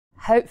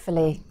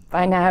hopefully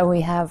by now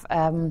we have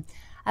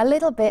a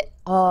little bit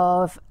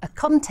of a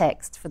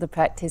context for the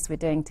practice we're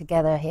doing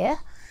together here,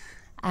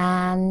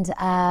 and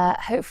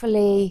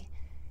hopefully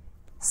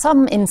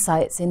some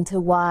insights into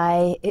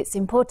why it's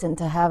important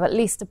to have at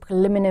least a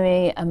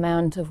preliminary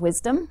amount of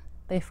wisdom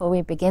before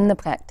we begin the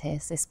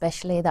practice,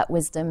 especially that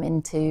wisdom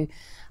into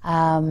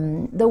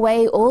the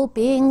way all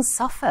beings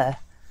suffer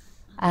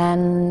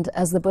and,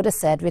 as the Buddha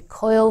said,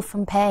 recoil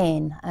from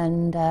pain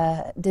and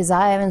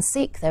desire and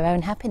seek their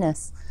own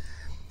happiness.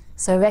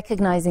 So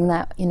recognizing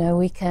that, you know,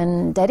 we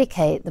can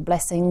dedicate the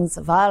blessings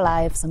of our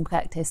lives and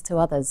practice to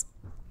others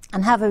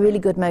and have a really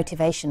good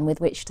motivation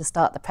with which to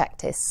start the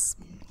practice.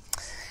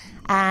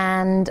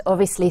 And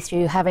obviously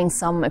through having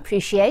some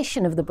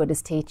appreciation of the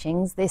Buddha's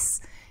teachings, this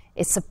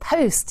is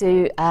supposed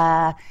to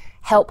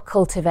help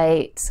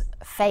cultivate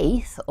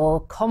faith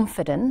or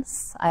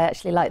confidence. I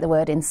actually like the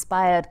word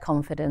inspired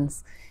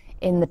confidence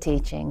in the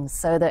teachings,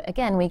 so that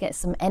again we get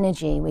some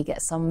energy, we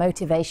get some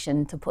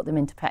motivation to put them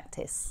into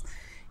practice.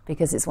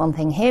 Because it's one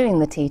thing hearing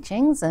the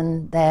teachings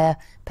and their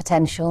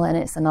potential, and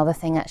it's another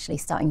thing actually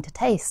starting to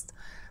taste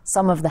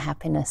some of the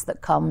happiness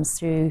that comes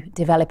through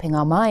developing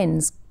our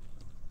minds.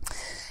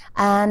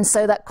 And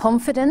so that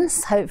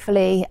confidence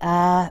hopefully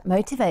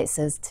motivates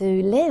us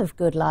to live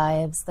good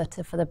lives that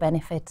are for the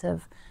benefit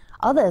of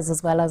others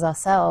as well as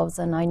ourselves.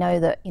 And I know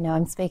that, you know,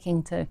 I'm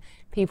speaking to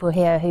people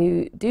here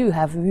who do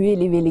have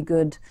really, really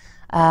good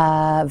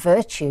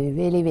virtue,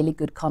 really, really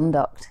good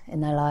conduct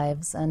in their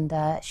lives. And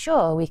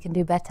sure, we can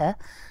do better,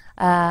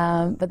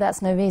 but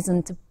that's no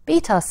reason to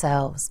beat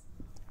ourselves.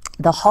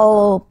 The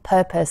whole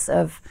purpose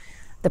of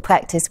the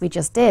practice we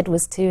just did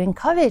was to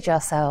encourage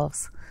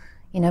ourselves,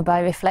 you know, by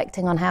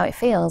reflecting on how it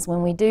feels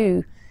when we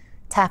do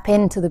tap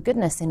into the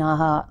goodness in our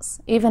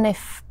hearts, even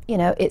if, you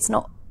know, it's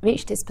not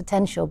reached its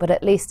potential, but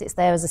at least it's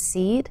there as a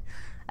seed,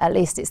 at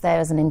least it's there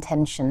as an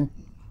intention.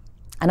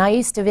 And I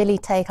used to really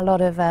take a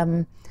lot of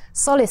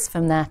solace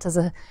from that as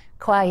a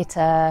quite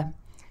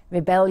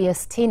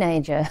rebellious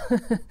teenager,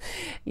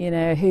 you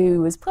know,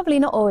 who was probably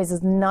not always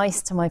as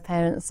nice to my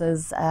parents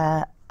as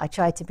I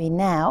try to be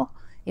now.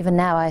 Even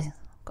now I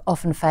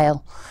often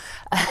fail.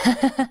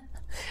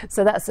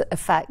 So that's a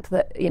fact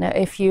that, you know,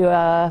 if you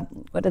are,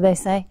 what do they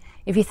say?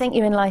 If you think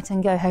you're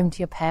enlightened, go home to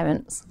your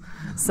parents.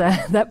 So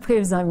that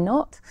proves I'm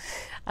not.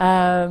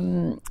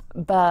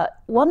 But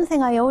one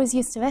thing I always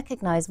used to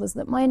recognize was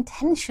that my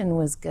intention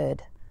was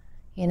good,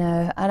 you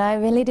know, and I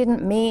really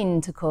didn't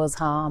mean to cause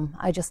harm.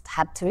 I just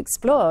had to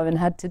explore and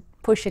had to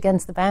push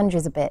against the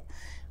boundaries a bit.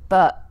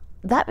 But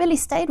that really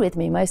stayed with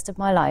me most of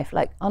my life,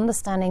 like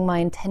understanding my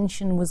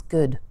intention was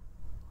good.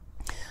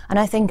 And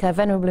I think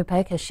Venerable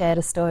Canda shared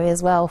a story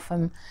as well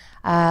from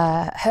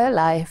her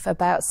life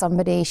about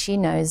somebody she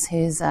knows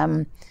who's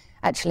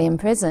actually in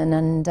prison,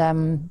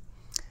 and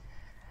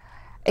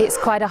it's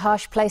quite a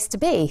harsh place to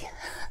be,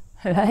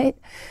 right?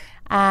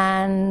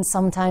 And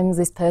sometimes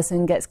this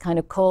person gets kind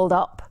of called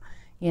up,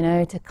 you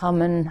know, to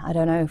come and, I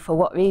don't know, for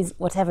what reason,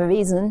 whatever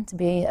reason, to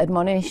be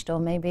admonished or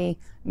maybe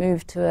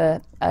moved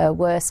to a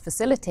worse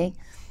facility.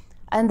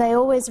 And they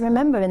always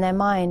remember in their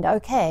mind,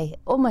 okay,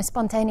 almost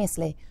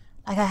spontaneously,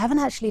 like, I haven't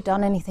actually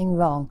done anything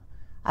wrong.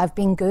 I've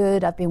been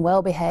good, I've been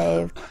well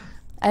behaved.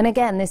 And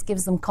again, this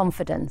gives them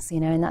confidence, you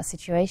know, in that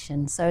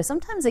situation. So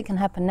sometimes it can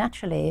happen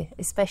naturally,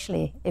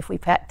 especially if we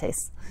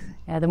practice.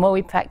 You know, the more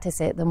we practice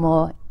it, the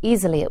more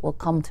easily it will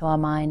come to our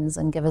minds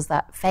and give us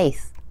that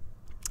faith.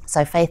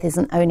 So faith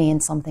isn't only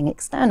in something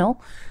external,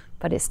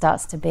 but it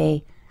starts to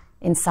be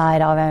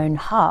inside our own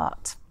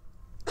heart.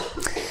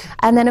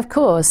 And then, of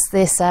course,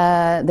 this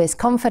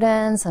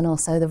confidence and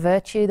also the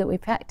virtue that we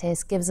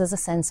practice gives us a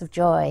sense of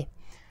joy.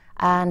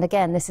 And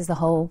again, this is the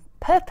whole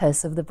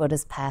purpose of the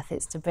Buddha's path.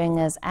 It's to bring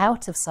us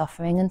out of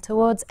suffering and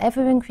towards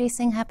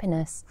ever-increasing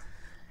happiness.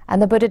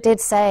 And the Buddha did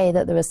say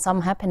that there are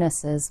some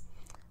happinesses,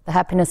 the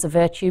happiness of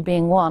virtue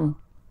being one,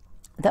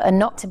 that are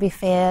not to be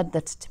feared,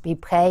 that are to be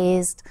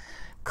praised,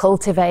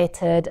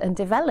 cultivated and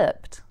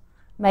developed,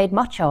 made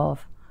much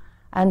of.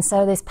 And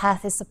so this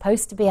path is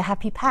supposed to be a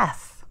happy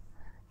path.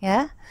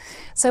 Yeah?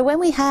 So when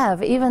we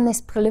have even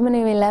this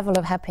preliminary level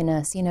of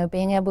happiness, you know,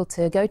 being able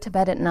to go to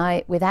bed at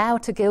night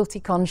without a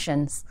guilty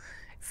conscience,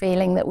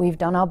 feeling that we've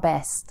done our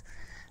best,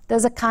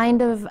 there's a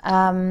kind of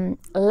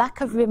lack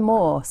of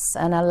remorse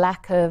and a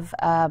lack of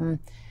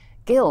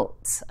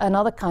guilt and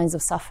other kinds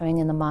of suffering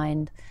in the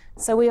mind.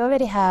 So we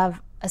already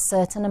have a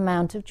certain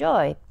amount of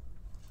joy.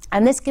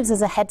 And this gives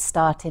us a head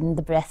start in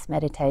the breath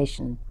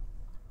meditation.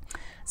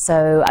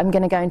 So I'm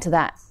going to go into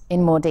that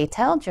in more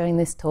detail during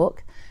this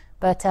talk.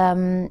 But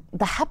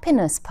the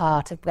happiness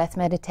part of breath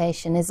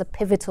meditation is a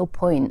pivotal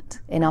point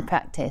in our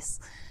practice,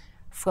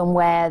 from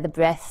where the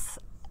breath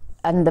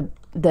and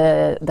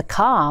the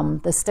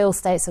calm, the still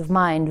states of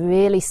mind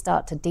really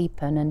start to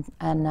deepen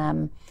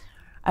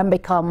and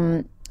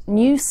become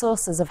new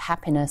sources of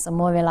happiness, a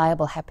more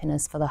reliable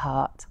happiness for the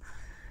heart.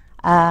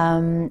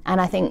 And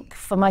I think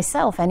for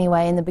myself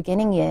anyway, in the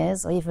beginning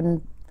years, or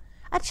even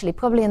actually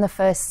probably in the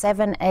first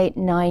 7, 8,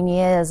 9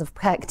 years of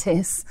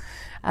practice,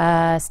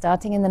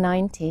 starting in the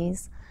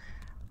 90s,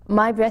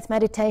 my breath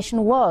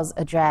meditation was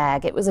a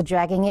drag. It was a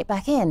dragging it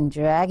back in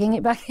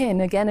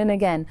again and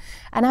again.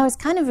 And I was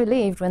kind of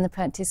relieved when the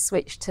practice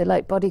switched to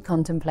like body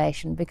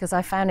contemplation, because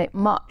I found it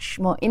much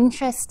more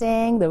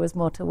interesting. There was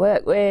more to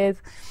work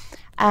with.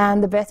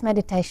 And the breath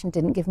meditation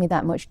didn't give me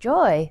that much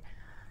joy.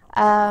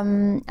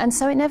 And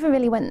so it never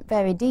really went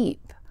very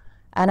deep.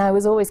 And I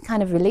was always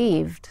kind of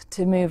relieved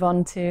to move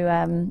on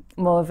to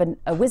more of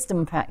a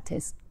wisdom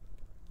practice.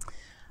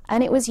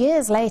 And it was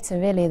years later,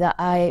 really, that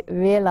I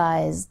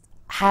realized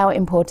how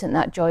important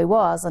that joy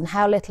was and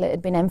how little it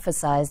had been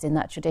emphasized in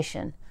that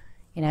tradition.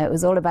 You know, it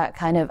was all about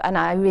kind of, and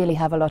I really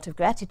have a lot of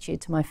gratitude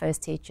to my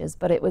first teachers,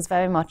 but it was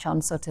very much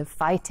on sort of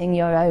fighting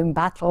your own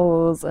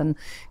battles and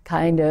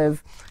kind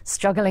of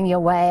struggling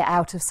your way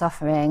out of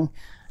suffering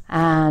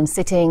and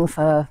sitting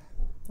for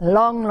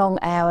long, long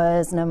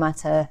hours, no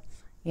matter,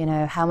 you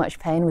know, how much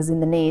pain was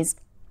in the knees.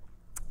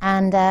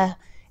 And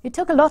it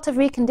took a lot of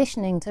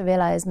reconditioning to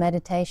realize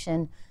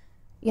meditation.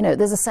 You know,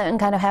 there's a certain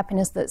kind of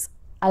happiness that's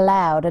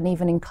allowed and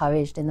even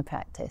encouraged in the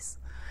practice.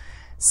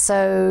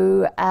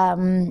 So,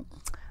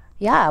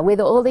 yeah, with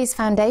all these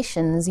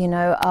foundations, you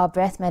know, our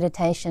breath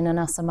meditation and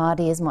our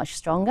samadhi is much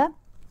stronger.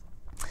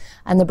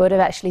 And the Buddha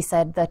actually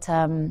said that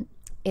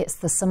it's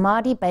the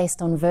samadhi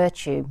based on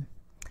virtue.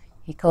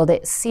 He called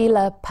it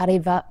sila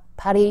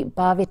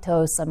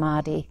paribhavito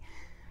samadhi,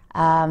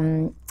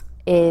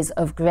 is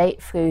of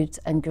great fruit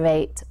and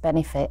great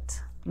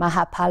benefit.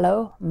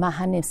 Mahapalo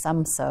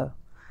mahanisamso.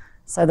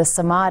 So the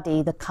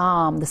samadhi, the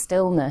calm, the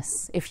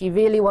stillness, if you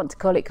really want to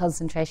call it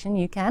concentration,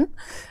 you can.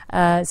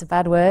 It's a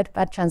bad word,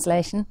 bad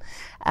translation.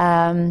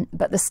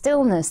 But the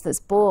stillness that's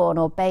born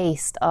or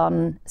based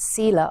on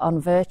sila,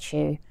 on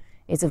virtue,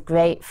 is of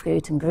great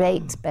fruit and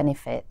great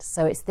benefit.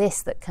 So it's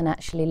this that can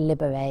actually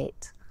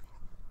liberate.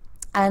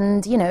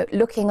 And, you know,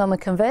 looking on the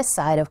converse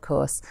side, of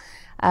course,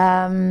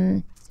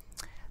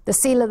 the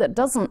sila that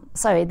doesn't,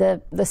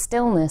 the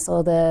stillness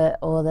or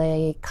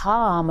the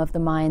calm of the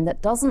mind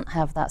that doesn't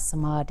have that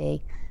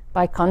samadhi,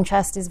 by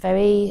contrast, is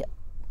very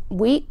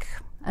weak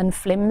and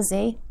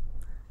flimsy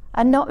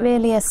and not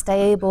really a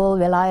stable,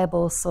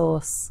 reliable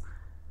source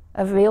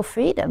of real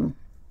freedom.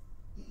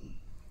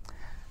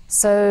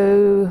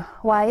 So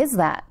why is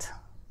that?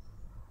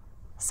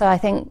 So I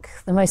think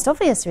the most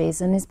obvious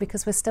reason is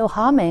because we're still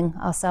harming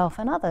ourselves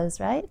and others,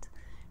 right?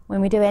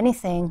 When we do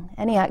anything,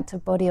 any act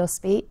of body or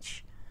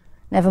speech,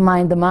 never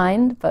mind the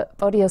mind, but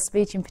body or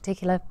speech in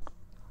particular,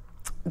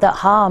 that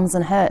harms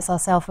and hurts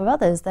ourselves or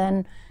others,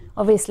 then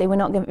obviously we're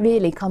not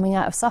really coming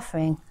out of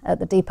suffering at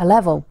the deeper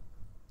level.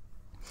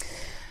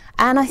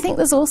 And I think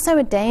there's also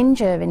a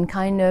danger in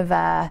kind of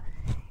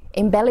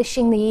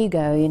embellishing the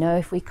ego. You know,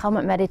 if we come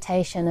at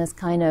meditation as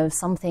kind of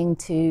something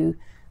to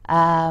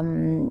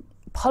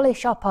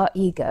polish up our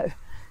ego,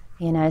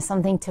 you know,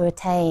 something to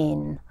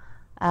attain.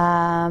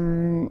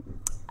 And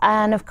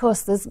of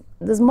course,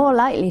 there's more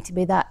likely to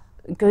be that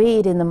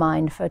greed in the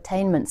mind for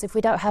attainments if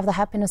we don't have the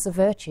happiness of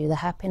virtue, the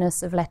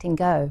happiness of letting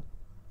go.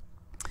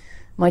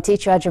 My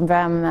teacher Ajahn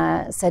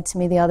Brahm said to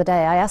me the other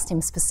day, I asked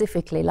him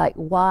specifically, like,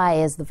 why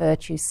is the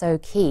virtue so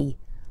key?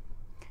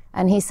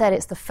 And he said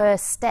it's the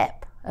first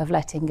step of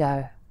letting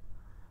go.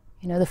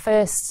 You know, the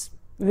first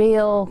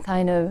real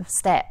kind of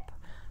step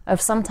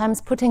of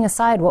sometimes putting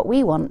aside what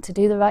we want to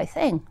do the right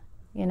thing,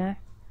 you know.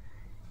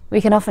 We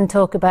can often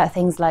talk about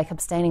things like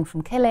abstaining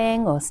from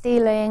killing or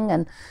stealing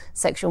and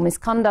sexual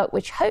misconduct,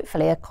 which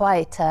hopefully are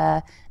quite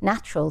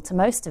natural to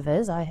most of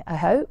us, I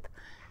hope.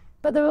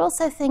 But there are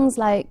also things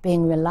like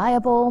being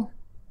reliable,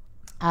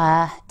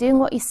 doing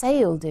what you say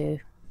you'll do,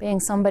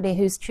 being somebody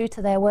who's true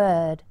to their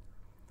word,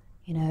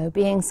 you know,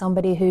 being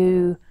somebody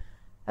who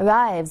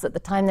arrives at the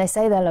time they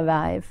say they'll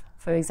arrive,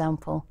 for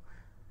example.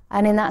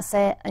 And in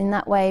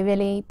that way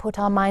really put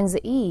our minds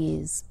at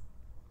ease.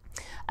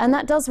 And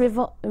that does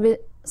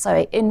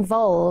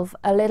involve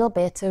a little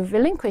bit of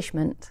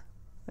relinquishment,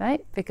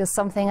 right? Because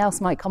something else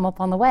might come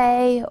up on the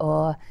way,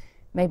 or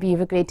maybe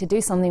you've agreed to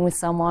do something with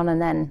someone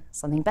and then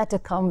something better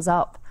comes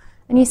up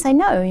and you say,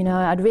 no, you know,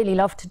 I'd really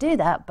love to do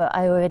that, but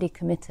I already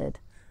committed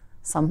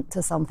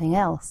to something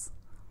else.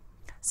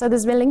 So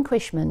there's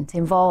relinquishment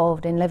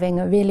involved in living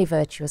a really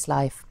virtuous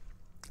life.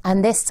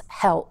 And this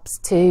helps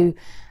to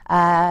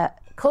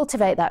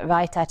cultivate that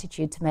right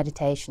attitude to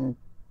meditation.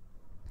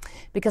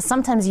 Because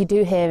sometimes you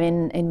do hear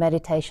in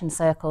meditation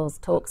circles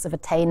talks of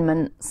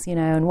attainments, you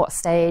know, and what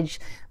stage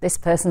this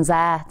person's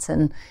at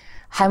and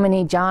how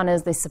many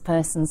jhanas this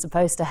person's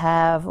supposed to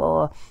have,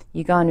 or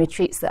you go on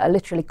retreats that are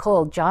literally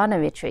called jhana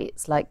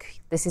retreats,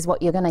 like this is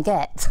what you're going to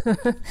get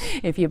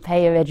if you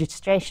pay a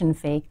registration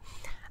fee.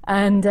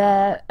 And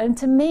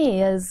to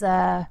me, as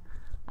I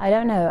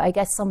don't know, I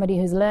guess somebody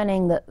who's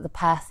learning that the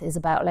path is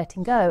about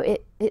letting go,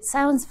 it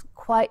sounds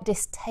quite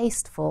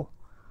distasteful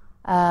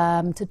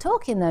to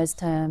talk in those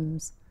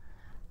terms,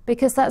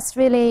 because that's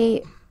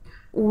really,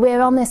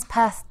 we're on this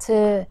path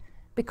to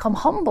become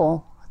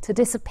humble, to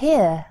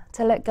disappear,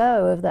 to let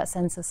go of that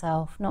sense of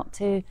self, not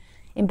to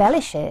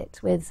embellish it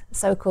with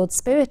so-called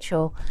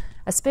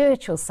a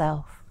spiritual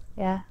self,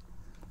 yeah.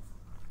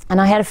 And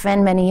I had a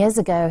friend many years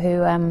ago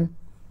who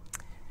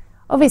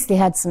obviously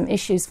had some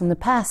issues from the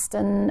past.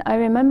 And I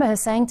remember her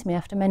saying to me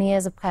after many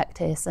years of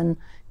practice and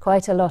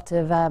quite a lot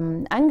of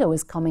anger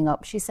was coming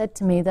up, she said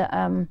to me that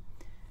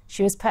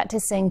she was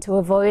practicing to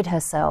avoid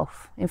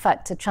herself, in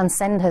fact to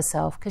transcend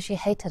herself, because she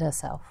hated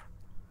herself.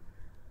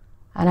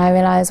 And I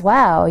realized,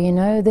 wow, you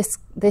know,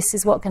 this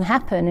is what can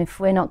happen if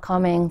we're not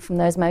coming from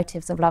those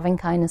motives of loving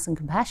kindness and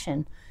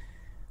compassion.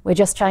 We're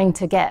just trying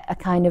to get a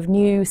kind of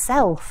new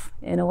self,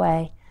 in a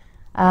way,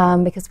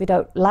 because we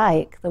don't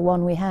like the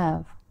one we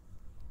have,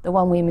 the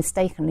one we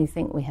mistakenly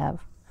think we have.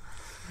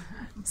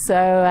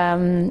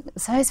 So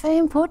it's very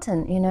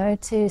important, you know,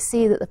 to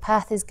see that the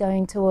path is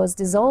going towards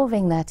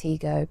dissolving that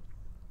ego.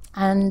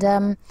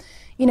 And,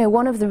 you know,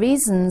 one of the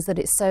reasons that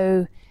it's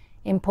so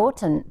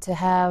important to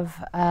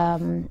have,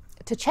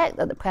 to check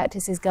that the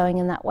practice is going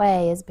in that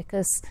way is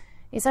because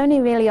it's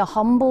only really a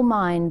humble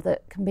mind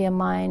that can be a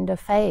mind of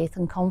faith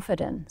and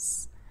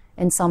confidence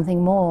in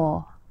something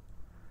more.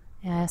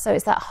 Yeah, so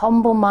it's that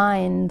humble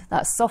mind,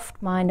 that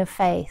soft mind of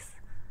faith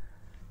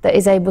that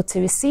is able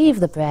to receive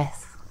the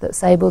breath,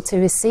 that's able to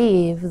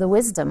receive the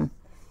wisdom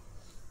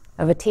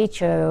of a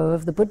teacher or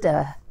of the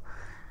Buddha,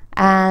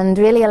 and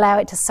really allow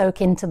it to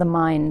soak into the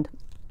mind.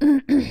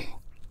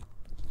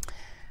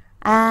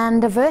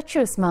 And a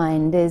virtuous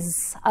mind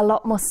is a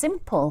lot more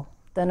simple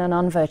than an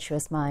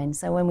unvirtuous mind.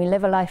 So when we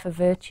live a life of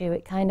virtue,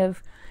 it kind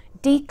of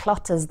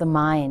declutters the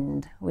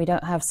mind. We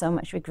don't have so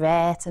much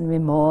regret and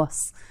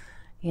remorse.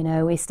 You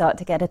know, we start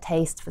to get a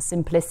taste for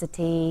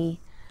simplicity,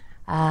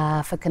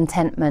 for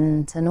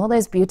contentment, and all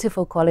those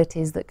beautiful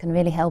qualities that can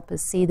really help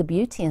us see the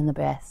beauty in the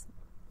breath.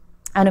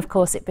 And of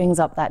course, it brings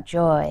up that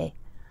joy.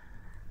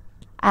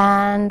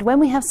 And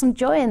when we have some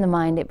joy in the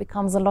mind, it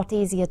becomes a lot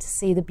easier to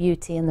see the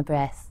beauty in the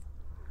breath.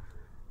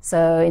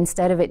 So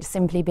instead of it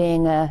simply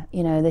being a,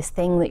 you know, this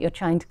thing that you're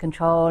trying to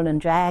control and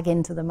drag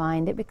into the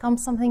mind, it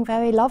becomes something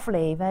very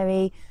lovely,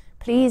 very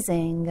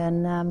pleasing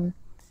and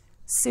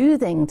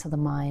soothing to the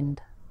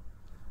mind.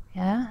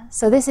 Yeah.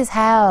 So this is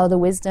how the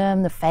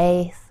wisdom, the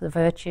faith, the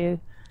virtue,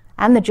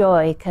 and the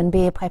joy can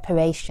be a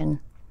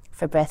preparation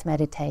for breath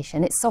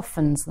meditation. It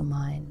softens the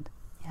mind.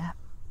 Yeah.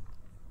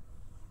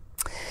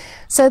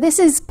 So this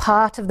is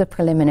part of the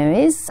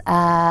preliminaries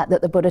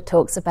that the Buddha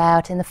talks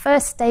about in the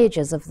first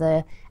stages of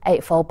the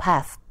Eightfold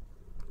Path.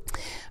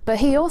 But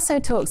he also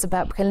talks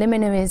about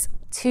preliminaries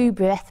to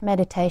breath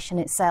meditation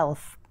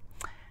itself.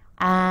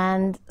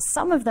 And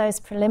some of those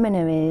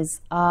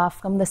preliminaries are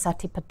from the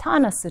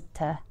Satipatthana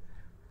Sutta.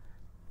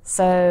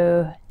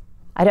 So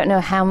I don't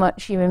know how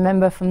much you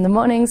remember from the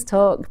morning's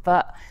talk,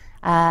 but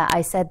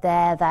I said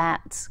there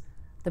that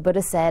the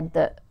Buddha said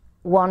that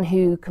one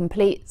who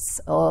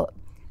completes or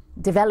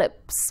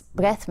develops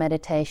breath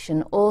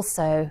meditation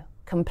also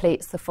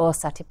completes the four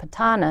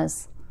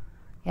satipatthanas,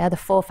 the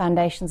four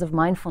foundations of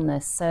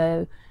mindfulness.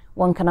 So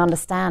one can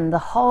understand the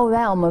whole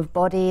realm of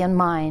body and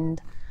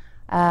mind,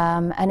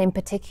 and in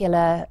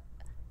particular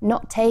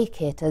not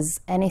take it as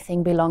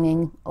anything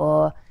belonging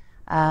or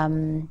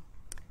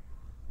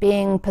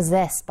being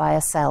possessed by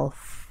a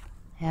self.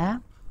 Yeah?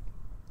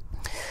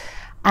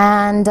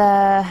 And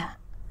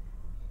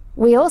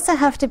we also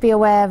have to be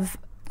aware of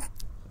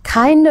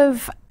kind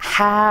of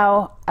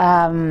how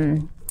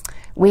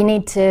we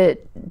need to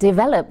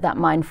develop that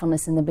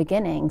mindfulness in the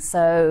beginning.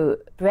 So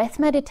breath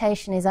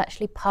meditation is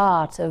actually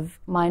part of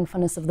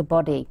mindfulness of the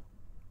body.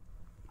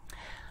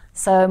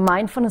 So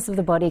mindfulness of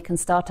the body can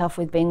start off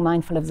with being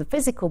mindful of the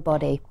physical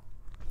body.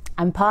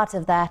 And part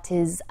of that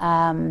is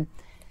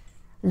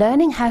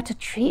learning how to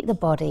treat the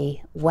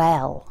body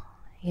well.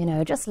 You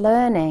know, just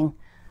learning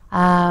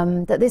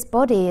that this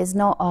body is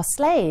not our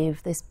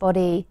slave. This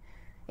body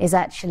is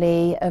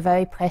actually a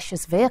very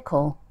precious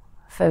vehicle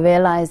for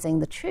realizing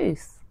the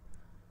truth,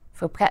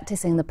 for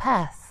practicing the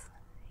path.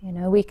 You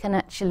know, we can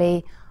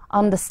actually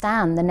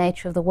understand the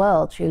nature of the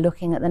world through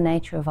looking at the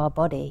nature of our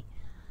body.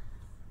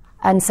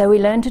 And so we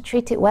learn to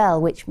treat it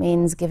well, which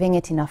means giving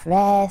it enough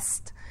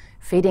rest,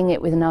 feeding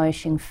it with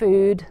nourishing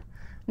food,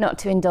 not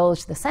to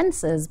indulge the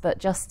senses, but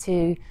just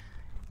to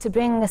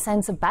bring a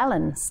sense of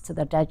balance to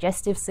the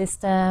digestive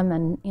system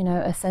and, you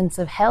know, a sense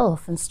of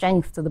health and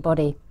strength to the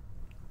body.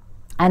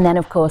 And then,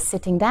 of course,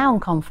 sitting down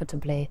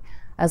comfortably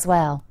as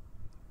well.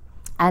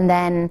 And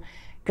then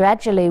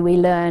gradually we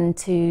learn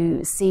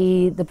to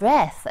see the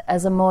breath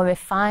as a more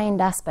refined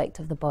aspect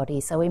of the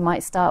body. So we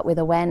might start with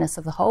awareness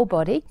of the whole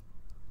body,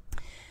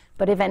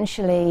 but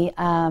eventually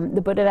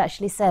the Buddha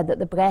actually said that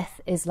the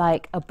breath is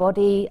like a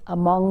body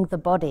among the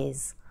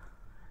bodies.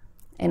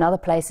 In other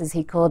places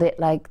he called it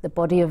like the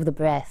body of the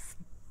breath,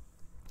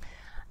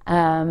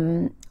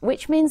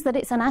 which means that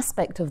it's an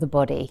aspect of the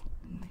body.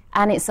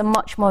 And it's a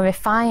much more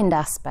refined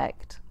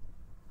aspect.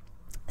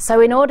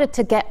 So in order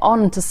to get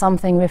on to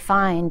something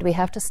refined, we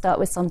have to start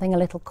with something a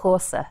little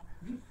coarser.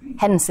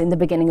 Hence, in the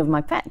beginning of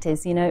my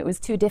practice, you know, it was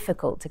too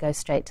difficult to go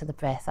straight to the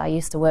breath. I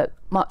used to work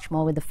much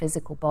more with the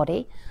physical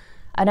body.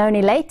 And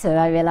only later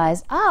I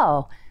realized,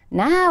 oh,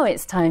 now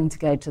it's time to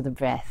go to the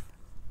breath.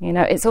 You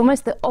know, it's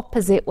almost the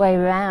opposite way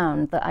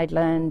around that I'd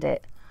learned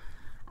it.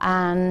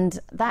 And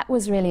that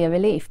was really a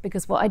relief,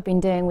 because what I'd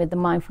been doing with the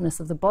mindfulness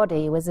of the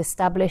body was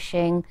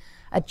establishing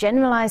a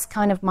generalized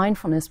kind of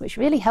mindfulness, which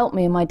really helped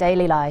me in my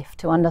daily life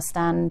to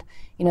understand,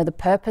 you know, the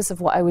purpose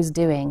of what I was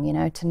doing, you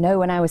know, to know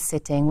when I was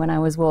sitting, when I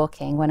was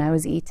walking, when I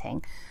was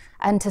eating,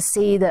 and to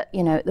see that,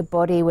 you know, the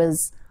body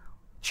was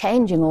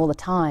changing all the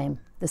time.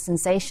 The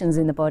sensations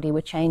in the body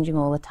were changing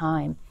all the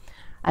time,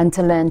 and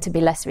to learn to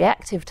be less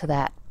reactive to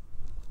that.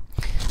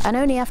 And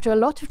only after a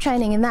lot of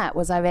training in that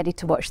was I ready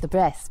to watch the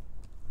breath.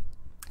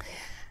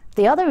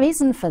 The other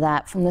reason for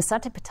that from the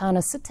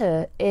Satipatthana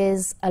Sutta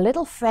is a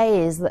little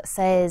phrase that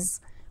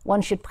says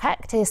one should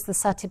practice the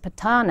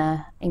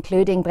Satipatthana,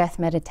 including breath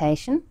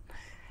meditation,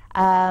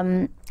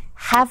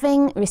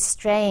 having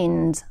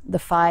restrained the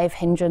 5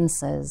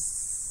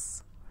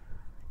 hindrances.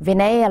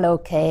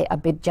 Vinayaloke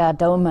abhijja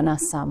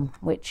domanasam,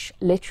 which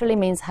literally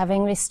means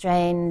having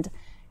restrained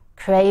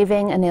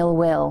craving and ill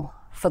will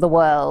for the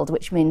world,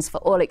 which means for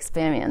all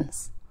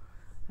experience.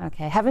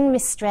 Okay, having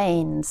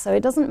restrained, so it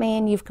doesn't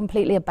mean you've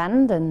completely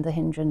abandoned the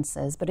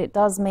hindrances, but it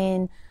does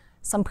mean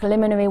some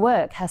preliminary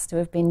work has to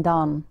have been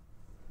done,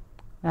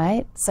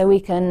 right? So we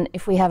can,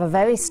 if we have a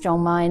very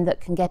strong mind that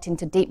can get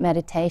into deep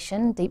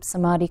meditation, deep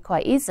samadhi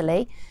quite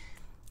easily,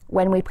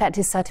 when we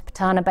practice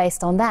Satipatthana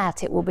based on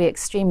that, it will be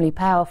extremely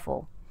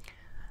powerful.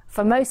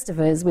 For most of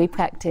us, we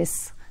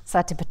practice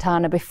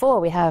Satipatthana before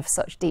we have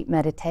such deep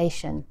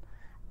meditation.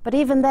 But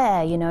even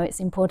there, you know,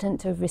 it's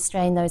important to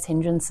restrain those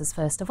hindrances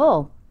first of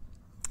all.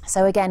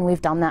 So again,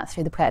 we've done that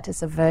through the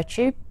practice of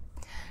virtue,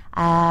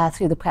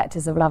 through the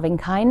practice of loving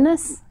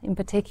kindness in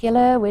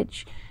particular,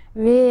 which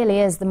really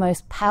is the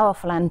most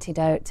powerful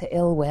antidote to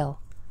ill will.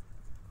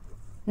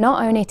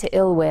 Not only to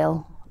ill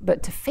will,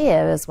 but to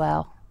fear as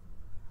well.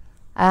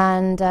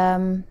 And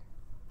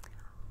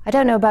I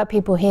don't know about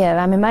people here,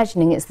 I'm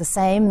imagining it's the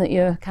same, that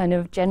you're kind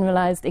of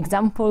generalized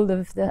example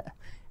of the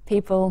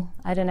people,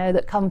 I don't know,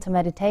 that come to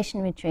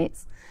meditation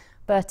retreats.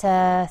 But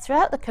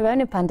throughout the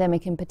corona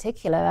pandemic in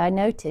particular, I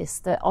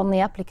noticed that on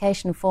the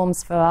application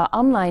forms for our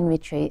online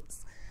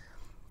retreats,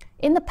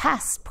 in the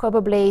past,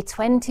 probably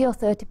 20 or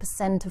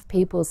 30% of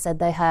people said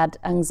they had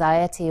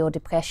anxiety or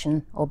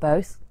depression or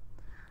both.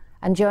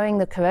 And during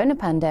the corona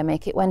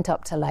pandemic, it went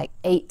up to like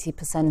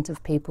 80%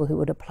 of people who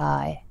would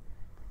apply.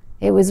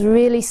 It was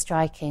really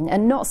striking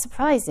and not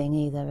surprising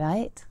either,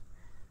 right?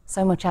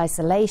 So much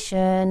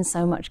isolation,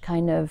 so much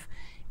kind of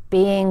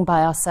being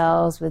by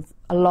ourselves with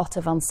a lot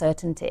of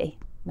uncertainty,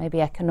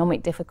 maybe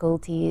economic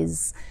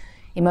difficulties,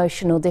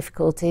 emotional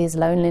difficulties,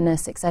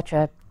 loneliness,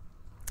 etc.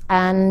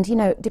 And, you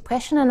know,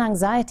 depression and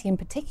anxiety in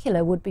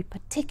particular would be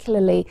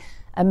particularly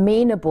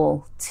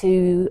amenable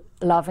to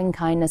loving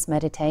kindness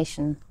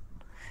meditation.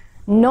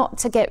 Not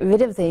to get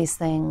rid of these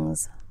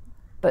things,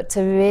 but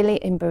to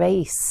really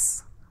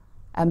embrace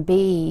and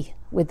be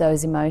with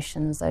those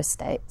emotions, those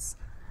states.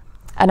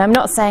 And I'm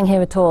not saying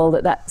here at all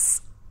that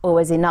that's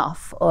always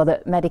enough, or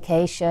that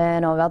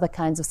medication or other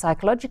kinds of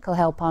psychological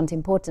help aren't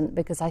important,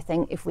 because I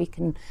think if we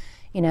can,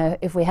 you know,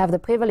 if we have the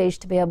privilege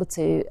to be able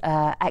to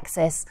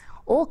access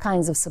all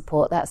kinds of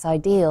support, that's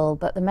ideal.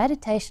 But the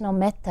meditation on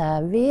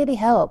metta really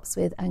helps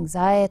with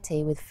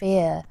anxiety, with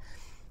fear,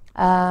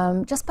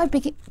 just by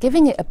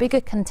giving it a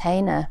bigger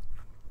container,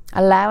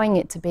 allowing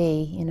it to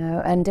be, you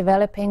know, and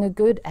developing a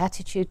good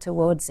attitude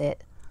towards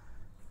it,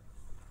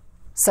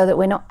 so that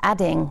we're not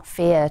adding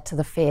fear to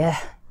the fear.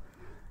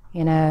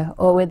 You know,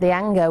 or with the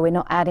anger, we're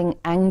not adding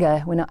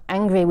anger, we're not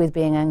angry with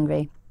being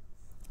angry,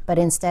 but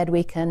instead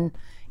we can,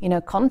 you know,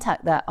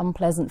 contact that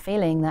unpleasant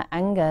feeling, that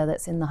anger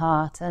that's in the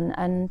heart,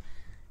 and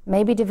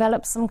maybe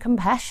develop some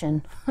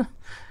compassion.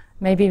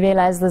 Maybe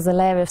realize there's a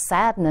layer of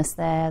sadness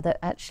there that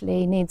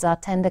actually needs our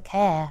tender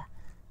care,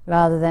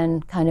 rather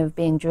than kind of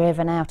being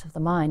driven out of the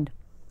mind.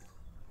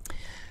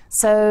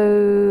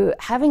 So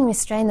having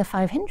restrained the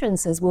 5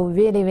 hindrances will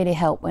really, really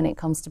help when it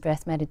comes to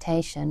breath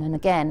meditation. And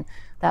again,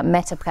 that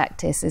metta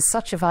practice is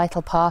such a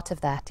vital part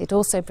of that. It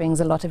also brings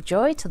a lot of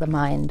joy to the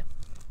mind.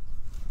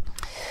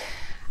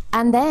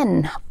 And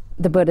then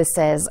the Buddha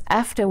says,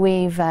 after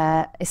we've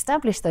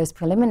established those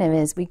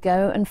preliminaries, we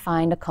go and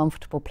find a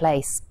comfortable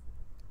place.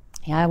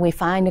 Yeah, we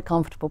find a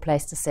comfortable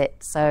place to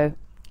sit. So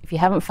if you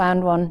haven't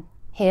found one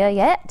here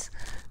yet,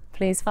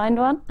 please find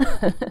one.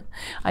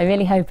 I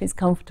really hope it's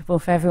comfortable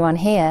for everyone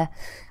here,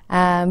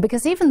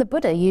 because even the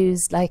Buddha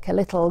used like a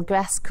little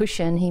grass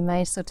cushion. He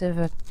made sort of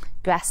a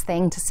grass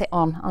thing to sit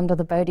on under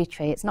the Bodhi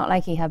tree. It's not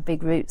like he had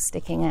big roots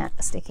sticking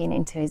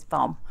into his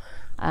bum.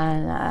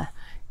 And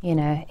you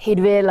know, he'd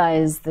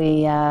realized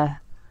the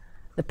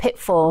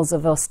pitfalls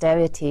of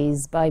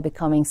austerities by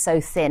becoming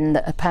so thin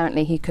that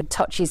apparently he could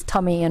touch his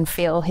tummy and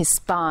feel his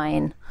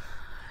spine,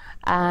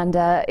 and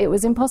it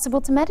was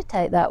impossible to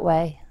meditate that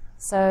way.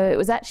 So it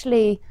was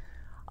actually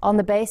on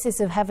the basis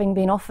of having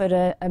been offered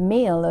a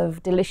meal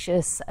of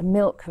delicious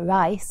milk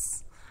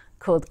rice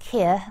called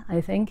kheer,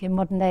 I think, in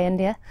modern-day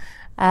India,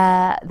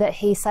 that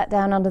he sat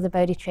down under the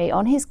Bodhi tree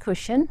on his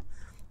cushion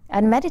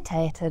and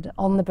meditated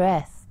on the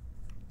breath.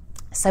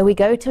 So we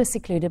go to a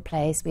secluded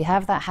place, we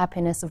have that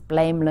happiness of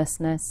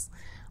blamelessness,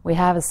 we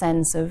have a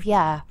sense of,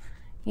 yeah,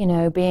 you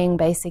know, being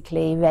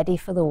basically ready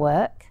for the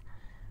work,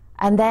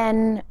 and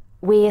then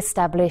we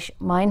establish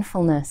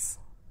mindfulness.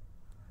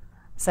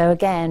 So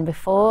again,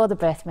 before the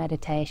breath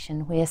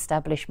meditation, we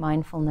establish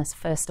mindfulness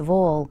first of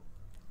all.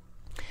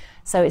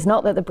 So it's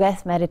not that the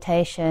breath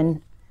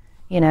meditation,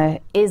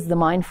 is the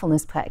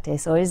mindfulness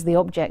practice or is the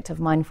object of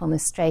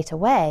mindfulness straight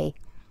away,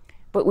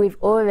 but we've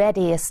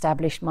already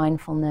established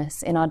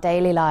mindfulness in our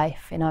daily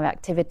life, in our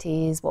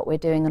activities, what we're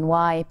doing and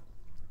why,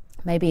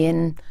 maybe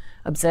in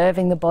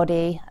observing the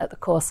body at the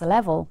coarser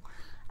level.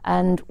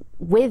 And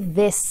with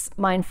this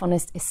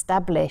mindfulness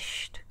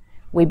established,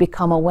 we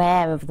become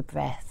aware of the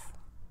breath.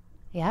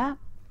 Yeah?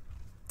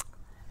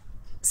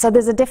 So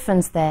there's a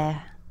difference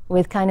there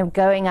with kind of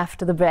going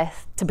after the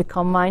breath to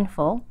become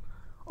mindful,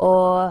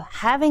 or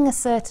having a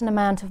certain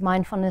amount of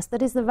mindfulness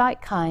that is the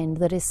right kind,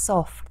 that is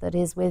soft, that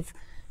is with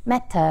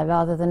metta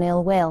rather than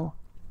ill will.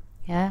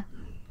 Yeah?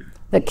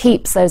 That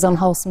keeps those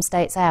unwholesome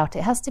states out.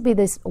 It has to be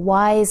this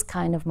wise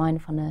kind of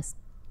mindfulness.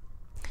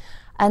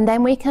 And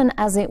then we can,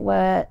 as it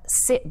were,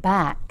 sit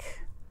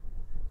back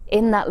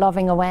in that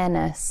loving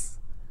awareness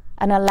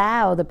and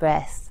allow the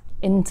breath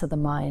into the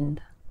mind.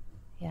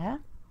 Yeah?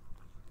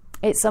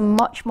 It's a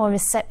much more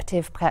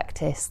receptive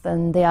practice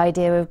than the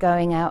idea of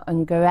going out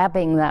and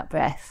grabbing that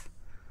breath.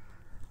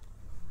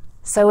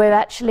 So we're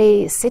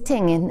actually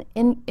sitting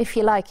in, if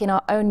you like, in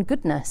our own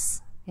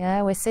goodness.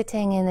 Yeah? We're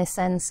sitting in this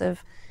sense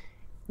of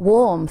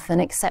warmth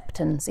and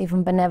acceptance,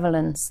 even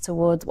benevolence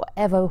towards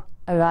whatever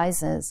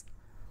arises.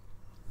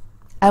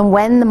 And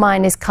when the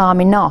mind is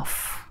calm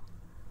enough,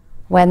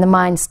 when the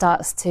mind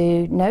starts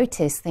to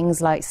notice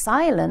things like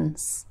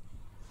silence,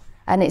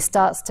 and it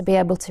starts to be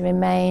able to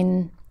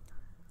remain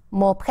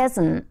more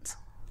present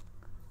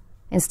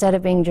instead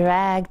of being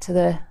dragged to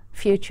the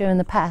future and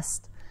the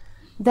past,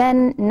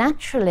 then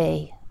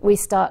naturally we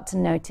start to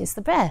notice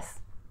the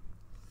breath,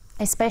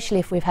 especially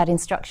if we've had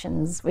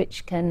instructions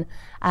which can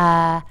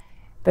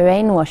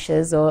brainwash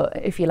us, or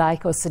if you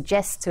like, or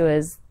suggest to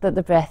us that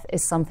the breath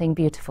is something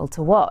beautiful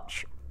to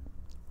watch.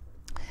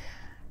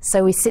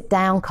 So we sit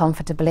down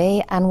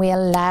comfortably and we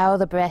allow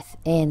the breath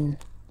in.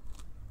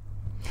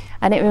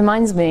 And it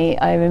reminds me,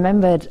 I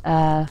remembered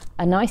a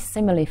nice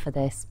simile for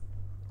this,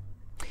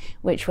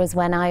 which was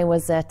when I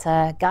was at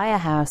Gaia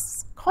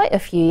House quite a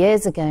few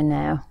years ago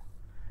now.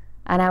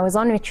 And I was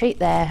on retreat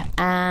there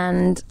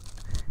and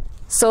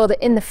saw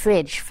that in the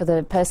fridge for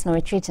the personal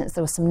retreatants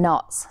there were some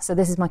nuts. So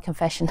this is my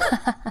confession.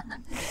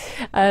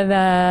 And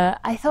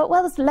I thought,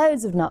 well, there's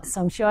loads of nuts,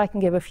 so I'm sure I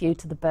can give a few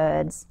to the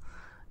birds.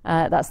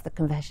 That's the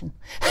confession.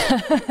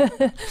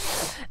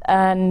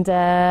 And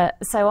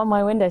so on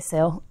my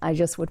windowsill I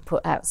just would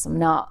put out some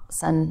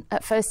nuts, and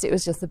at first it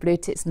was just the blue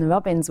tits and the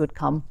robins would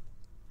come,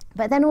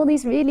 but then all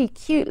these really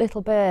cute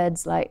little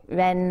birds like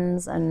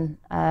wrens and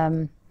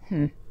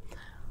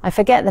I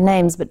forget the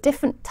names, but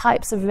different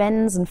types of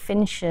wrens and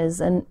finches,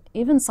 and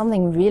even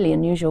something really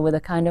unusual with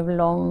a kind of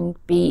long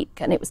beak,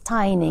 and it was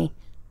tiny,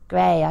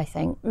 grey I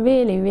think,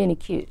 really, really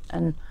cute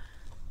and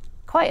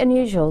quite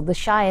unusual. The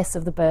shyest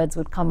of the birds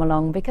would come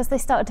along because they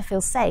started to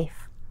feel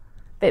safe.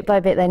 Bit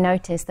by bit they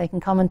noticed they can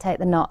come and take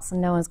the nuts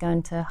and no one's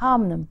going to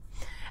harm them.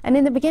 And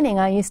in the beginning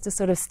I used to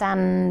sort of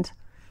stand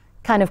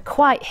kind of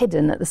quite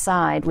hidden at the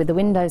side with the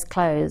windows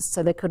closed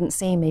so they couldn't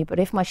see me, but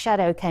if my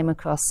shadow came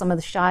across, some of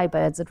the shy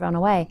birds had run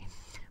away.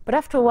 But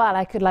after a while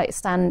I could like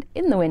stand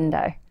in the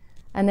window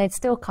and they'd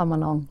still come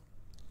along.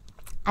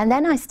 And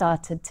then I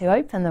started to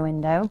open the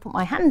window and put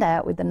my hand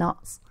out with the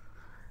nuts,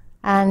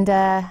 and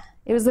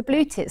it was the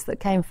blue tits that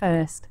came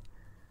first.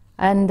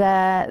 And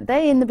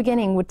they in the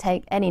beginning would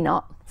take any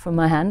nut from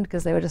my hand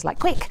because they were just like,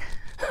 quick,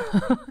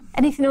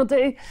 anything will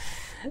do.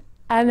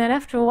 And then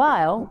after a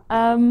while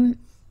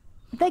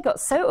they got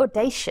so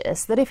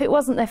audacious that if it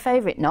wasn't their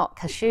favourite nut,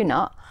 cashew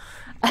nut,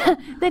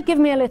 they'd give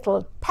me a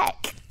little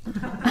peck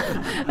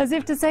as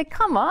if to say,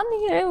 come on,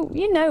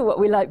 you know what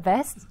we like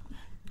best,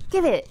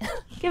 give it,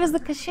 give us the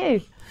cashew.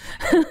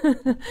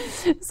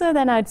 So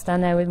then I'd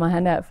stand there with my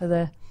hand out for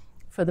the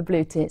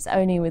blue tits,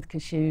 only with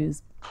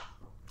cashews.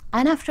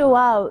 And after a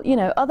while,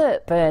 other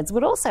birds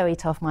would also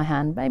eat off my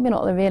hand, maybe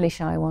not the really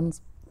shy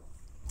ones.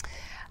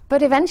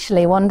 But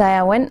eventually one day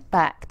I went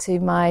back to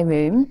my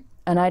room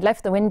and I'd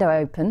left the window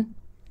open,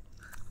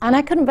 and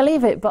I couldn't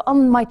believe it, but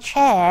on my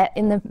chair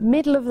in the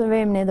middle of the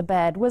room near the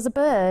bed was a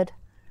bird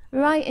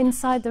right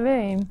inside the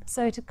room.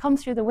 So it had come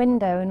through the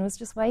window and was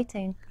just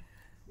waiting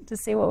to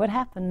see what would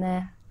happen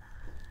there.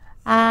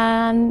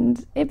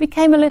 And it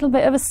became a little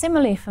bit of a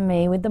simile for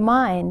me with the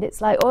mind.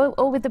 It's like,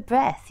 or with the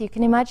breath. You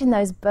can imagine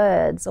those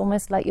birds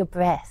almost like your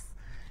breath,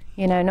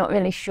 not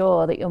really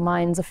sure that your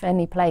mind's a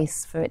friendly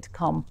place for it to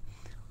come,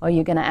 or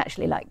you're going to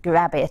actually like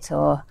grab it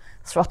or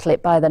throttle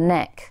it by the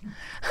neck.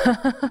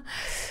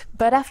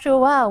 But after a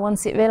while,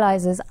 once it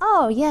realizes,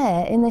 oh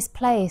yeah, in this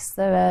place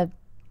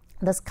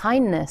there's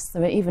kindness,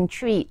 there are even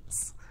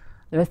treats,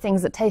 there are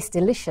things that taste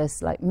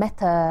delicious like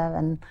metta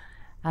and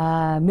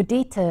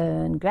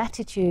mudita and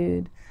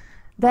gratitude,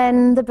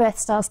 then the breath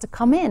starts to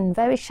come in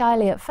very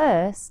shyly at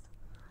first,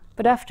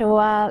 but after a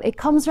while it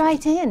comes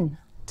right in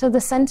to the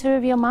center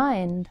of your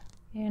mind,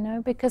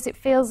 because it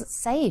feels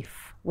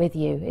safe with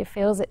you, it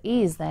feels at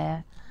ease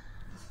there.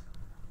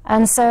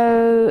 And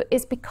so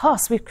it's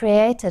because we've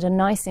created a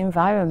nice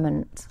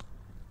environment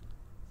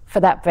for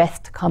that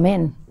breath to come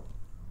in.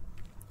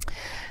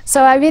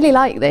 So I really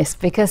like this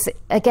because,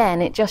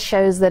 again, it just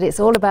shows that it's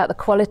all about the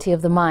quality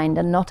of the mind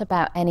and not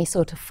about any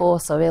sort of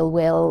force or ill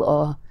will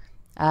or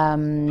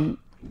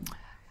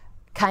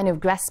kind of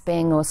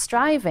grasping or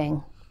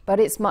striving, but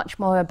it's much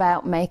more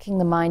about making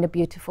the mind a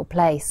beautiful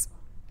place.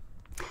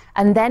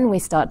 And then we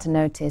start to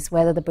notice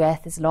whether the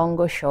breath is long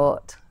or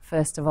short,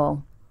 first of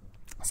all.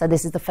 So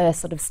this is the first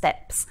sort of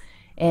steps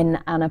in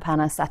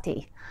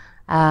Anapanasati,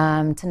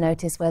 to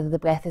notice whether the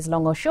breath is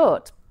long or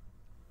short.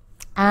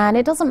 And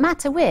it doesn't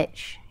matter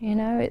which, you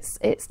know,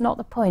 it's not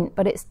the point,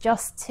 but it's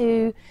just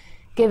to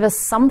give us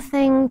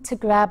something to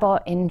grab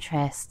our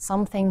interest,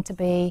 something to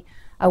be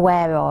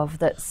aware of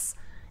that's,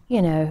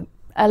 you know,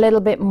 a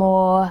little bit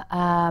more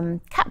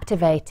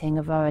captivating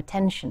of our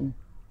attention.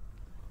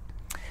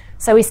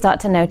 So we start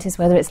to notice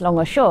whether it's long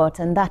or short,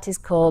 and that is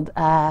called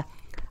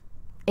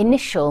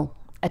initial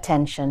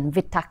attention,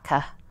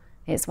 vitakka.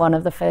 It's one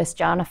of the first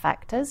jhana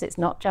factors. It's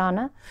not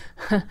jhana.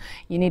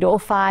 You need all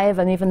 5,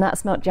 and even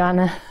that's not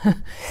jhana.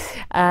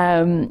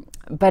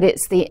 But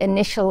it's the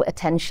initial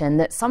attention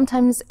that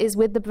sometimes is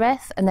with the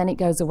breath and then it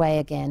goes away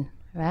again,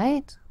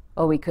 right?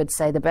 Or we could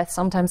say the breath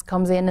sometimes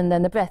comes in and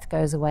then the breath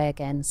goes away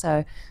again.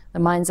 So the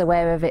mind's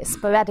aware of it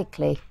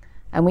sporadically,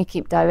 and we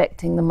keep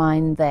directing the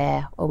mind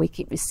there, or we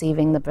keep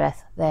receiving the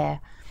breath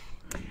there.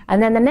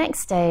 And then the next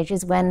stage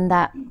is when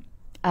that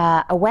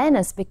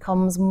awareness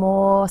becomes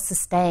more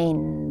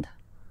sustained.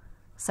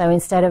 So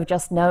instead of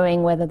just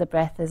knowing whether the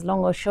breath is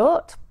long or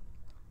short,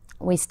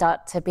 we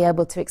start to be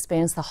able to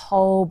experience the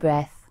whole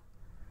breath.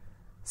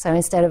 So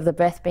instead of the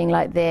breath being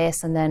like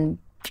this and then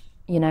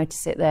you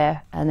notice it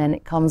there and then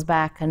it comes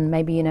back and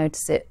maybe you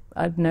notice it,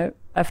 I don't know,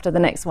 after the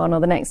next one or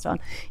the next one,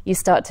 you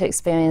start to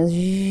experience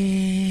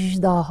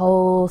the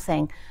whole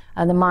thing,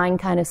 and the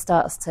mind kind of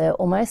starts to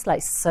almost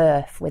like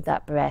surf with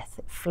that breath.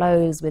 It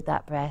flows with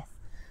that breath.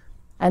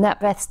 And that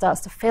breath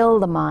starts to fill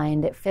the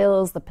mind, it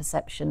fills the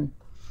perception.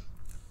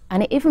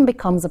 And it even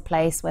becomes a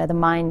place where the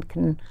mind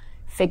can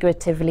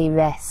figuratively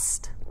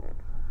rest.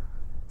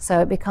 So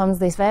it becomes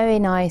this very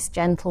nice,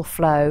 gentle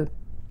flow,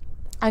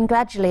 and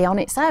gradually on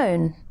its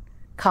own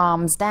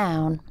calms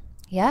down,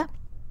 yeah?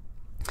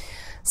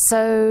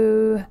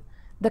 So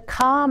the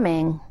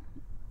calming,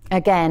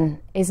 again,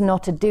 is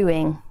not a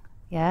doing,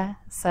 yeah?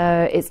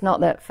 So it's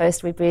not that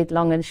first we breathe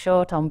long and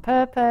short on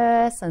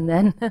purpose, and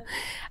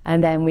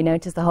then we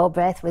notice the whole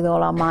breath with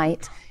all our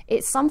might.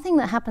 It's something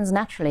that happens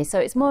naturally. So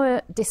it's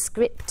more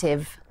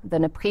descriptive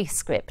than a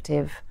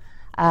prescriptive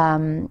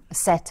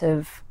set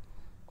of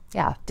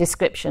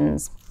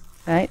descriptions,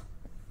 right?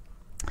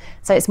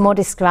 So it's more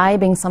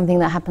describing something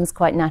that happens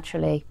quite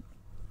naturally.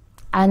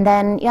 And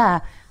then,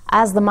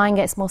 as the mind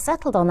gets more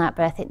settled on that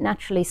breath, it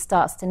naturally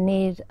starts to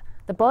need,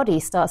 the body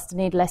starts to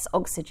need less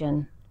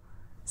oxygen.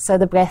 So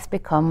the breath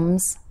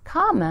becomes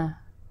calmer,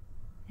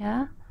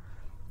 yeah?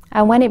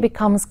 And when it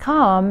becomes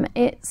calm,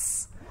 it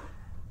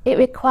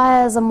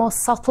requires a more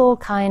subtle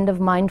kind of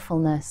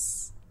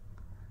mindfulness.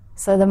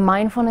 So the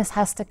mindfulness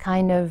has to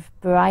kind of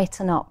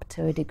brighten up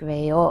to a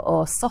degree,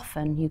 or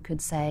soften, you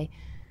could say,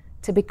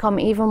 to become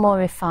even more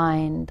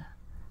refined,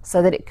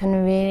 so that it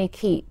can really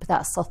keep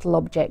that subtle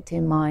object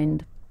in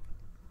mind.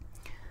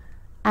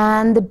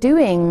 And the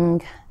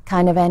doing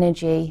kind of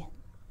energy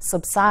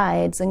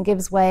subsides and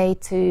gives way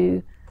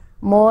to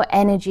more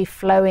energy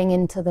flowing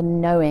into the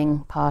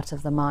knowing part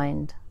of the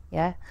mind.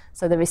 Yeah?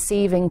 So the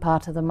receiving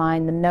part of the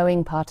mind, the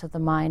knowing part of the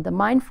mind, the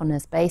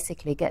mindfulness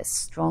basically gets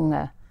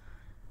stronger.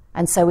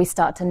 And so we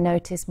start to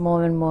notice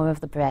more and more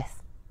of the breath.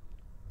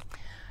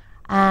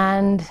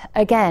 And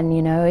again,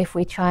 you know, if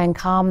we try and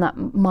calm that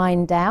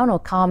mind down or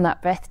calm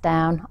that breath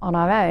down on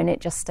our own,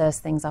 it just stirs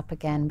things up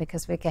again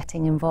because we're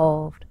getting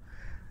involved.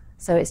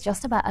 So it's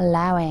just about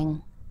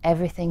allowing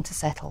everything to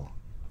settle.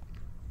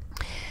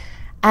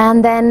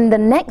 And then the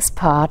next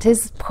part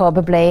is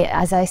probably,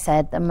 as I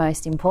said, the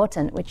most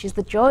important, which is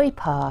the joy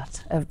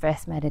part of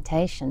breath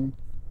meditation.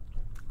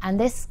 And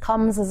this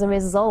comes as a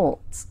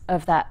result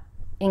of that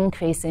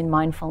increase in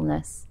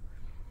mindfulness.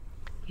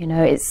 You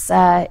know, it's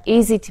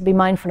easy to be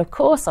mindful of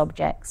coarse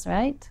objects,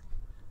 right?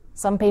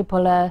 Some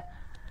people are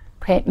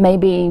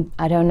maybe,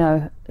 I don't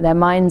know, their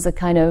minds are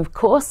kind of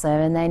coarser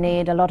and they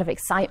need a lot of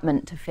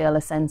excitement to feel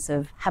a sense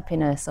of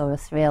happiness or a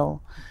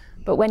thrill.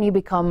 But when you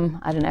become,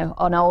 I don't know,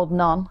 an old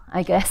nun,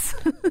 I guess,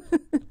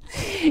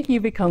 you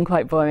become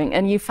quite boring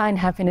and you find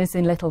happiness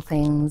in little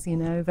things, you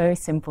know, very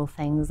simple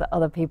things that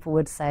other people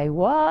would say,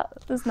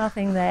 what? There's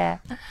nothing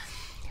there.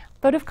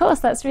 But of course,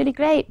 that's really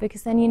great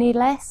because then you need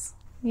less.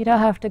 You don't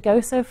have to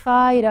go so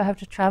far, you don't have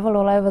to travel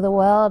all over the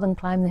world and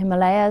climb the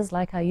Himalayas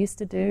like I used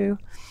to do.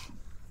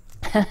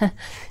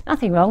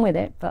 Nothing wrong with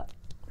it, but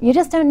you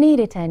just don't need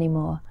it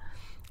anymore.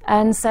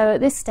 And so at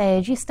this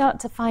stage, you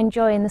start to find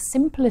joy in the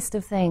simplest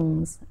of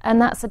things.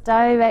 And that's a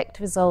direct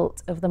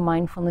result of the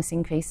mindfulness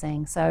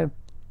increasing. So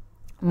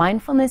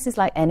mindfulness is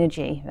like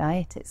energy,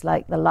 right? It's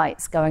like the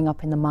lights going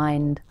up in the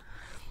mind.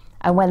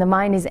 And when the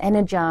mind is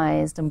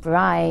energized and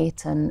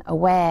bright and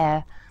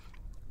aware,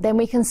 then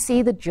we can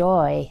see the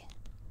joy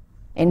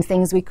in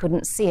things we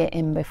couldn't see it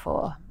in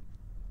before.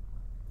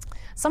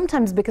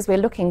 sometimes because we're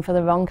looking for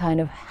the wrong kind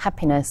of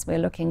happiness. We're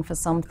looking for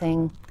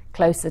something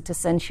closer to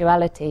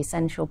sensuality,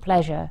 sensual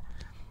pleasure.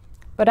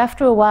 But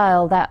after a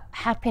while, that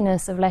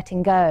happiness of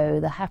letting go,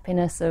 the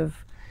happiness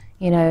of,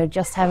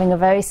 just having a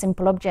very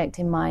simple object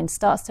in mind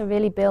starts to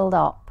really build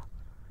up.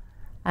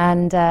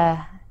 And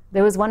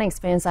there was one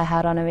experience I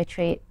had on a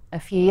retreat a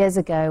few years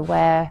ago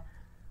where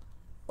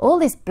all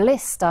this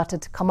bliss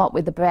started to come up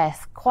with the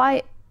breath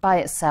quite by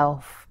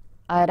itself.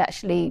 I had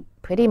actually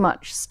pretty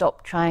much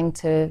stopped trying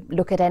to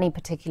look at any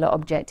particular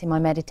object in my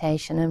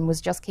meditation and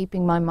was just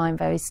keeping my mind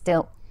very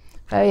still,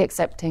 very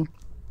accepting.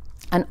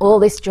 And all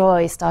this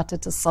joy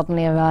started to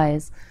suddenly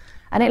arise.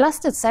 And it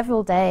lasted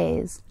several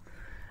days.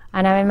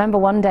 And I remember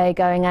one day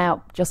going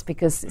out, just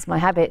because it's my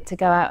habit to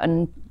go out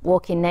and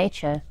walk in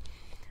nature.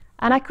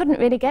 And I couldn't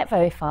really get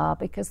very far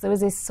because there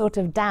was this sort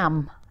of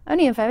dam,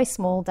 only a very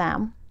small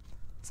dam.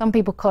 Some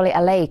people call it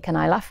a lake, and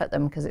I laugh at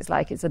them because it's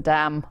like it's a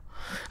dam.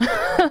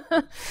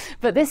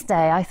 But this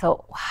day I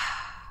thought, wow,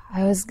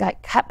 I was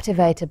like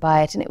captivated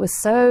by it, and it was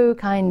so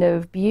kind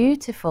of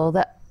beautiful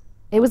that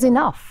it was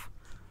enough.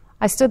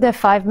 I stood there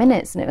 5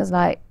 minutes and it was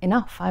like,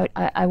 enough,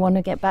 I want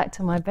to get back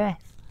to my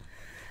breath.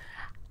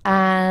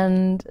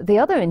 And the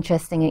other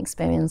interesting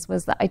experience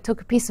was that I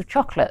took a piece of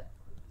chocolate,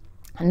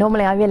 and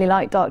normally I really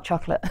like dark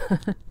chocolate.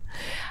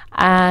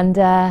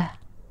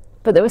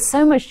 But there was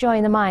so much joy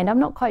in the mind. I'm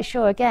not quite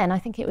sure, again, I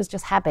think it was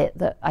just habit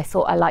that I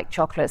thought I liked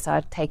chocolate, so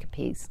I'd take a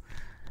piece.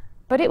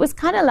 But it was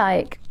kind of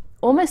like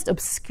almost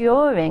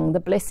obscuring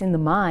the bliss in the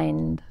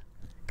mind,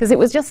 because it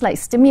was just like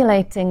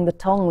stimulating the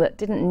tongue that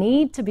didn't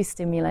need to be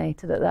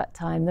stimulated at that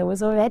time. There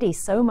was already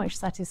so much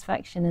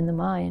satisfaction in the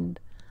mind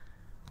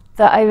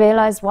that I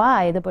realized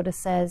why the Buddha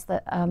says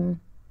that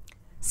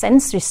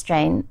sense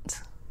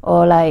restraint,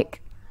 or like,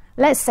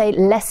 let's say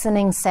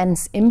lessening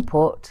sense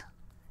input,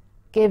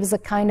 gives a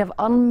kind of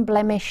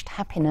unblemished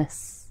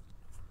happiness,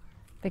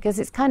 because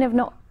it's kind of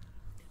not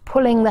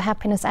pulling the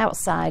happiness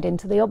outside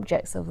into the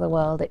objects of the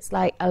world. It's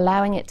like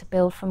allowing it to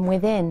build from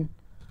within.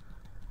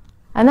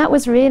 And that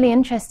was really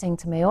interesting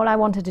to me. All I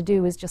wanted to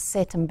do was just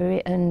sit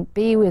and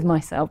be with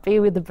myself, be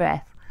with the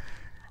breath.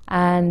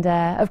 And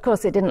of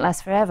course it didn't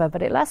last forever,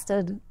 but it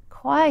lasted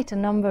quite a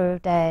number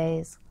of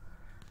days.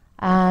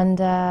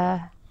 And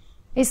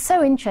it's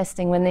so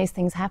interesting when these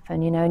things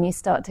happen, and you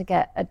start to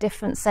get a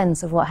different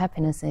sense of what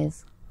happiness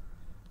is.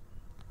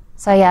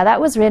 So yeah, that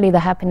was really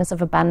the happiness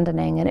of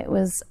abandoning, and it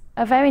was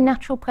a very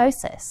natural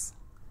process,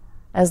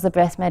 as the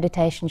breath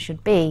meditation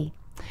should be.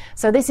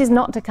 So this is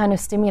not to kind of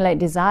stimulate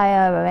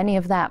desire or any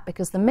of that,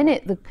 because the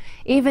minute,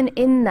 even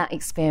in that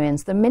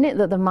experience, the minute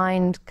that the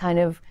mind kind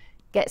of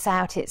gets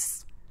out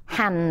its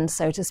hand,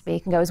 so to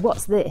speak, and goes,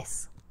 what's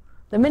this?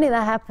 The minute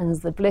that happens,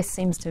 the bliss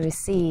seems to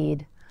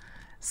recede.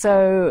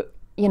 So,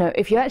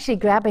 if you're actually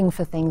grabbing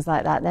for things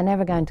like that, they're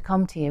never going to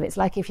come to you. It's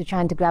like if you're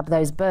trying to grab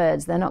those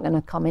birds, they're not going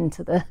to come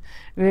into the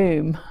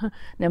room,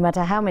 no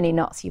matter how many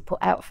knots you put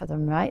out for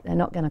them, right? They're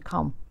not going to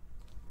come.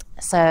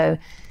 So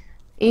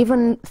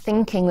even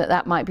thinking that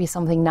that might be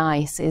something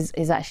nice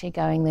is actually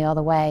going the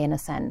other way in a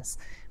sense.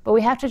 But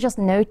we have to just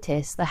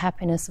notice the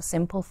happiness of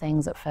simple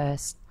things at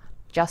first,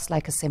 just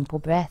like a simple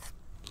breath.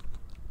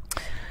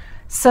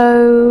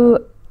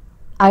 So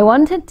I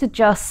wanted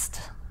to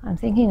I'm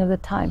thinking of the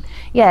time.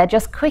 Yeah,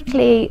 just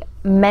quickly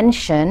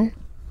mention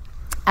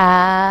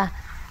a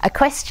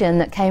question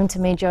that came to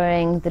me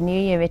during the New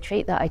Year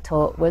retreat that I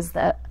taught, was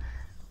that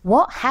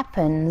what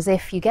happens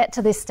if you get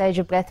to this stage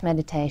of breath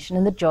meditation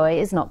and the joy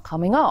is not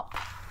coming up?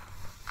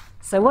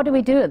 So what do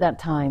we do at that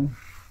time?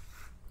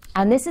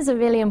 And this is a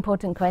really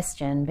important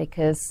question,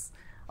 because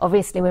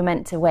obviously we're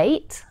meant to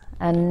wait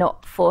and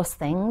not force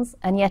things,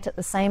 and yet at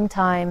the same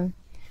time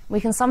we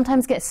can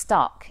sometimes get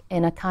stuck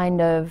in a kind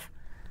of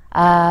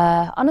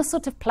on a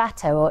sort of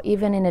plateau, or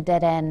even in a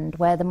dead end,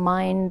 where the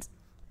mind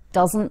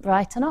doesn't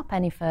brighten up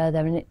any further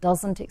and it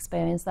doesn't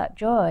experience that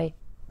joy.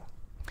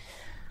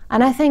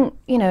 And I think,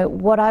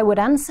 what I would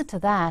answer to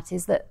that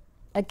is that,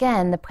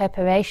 again, the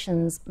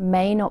preparations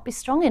may not be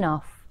strong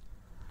enough.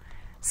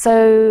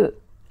 So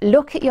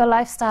look at your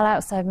lifestyle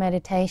outside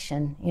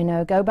meditation,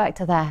 go back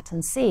to that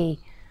and see,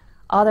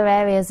 are there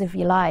areas of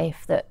your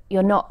life that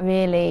you're not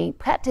really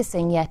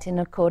practicing yet in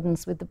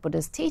accordance with the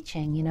Buddha's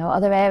teaching?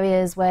 Are there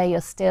areas where you're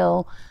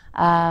still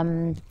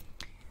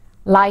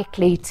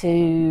likely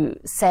to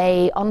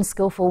say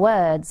unskillful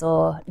words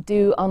or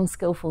do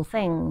unskillful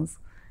things?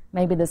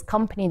 Maybe there's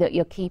company that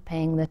you're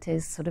keeping that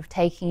is sort of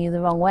taking you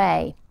the wrong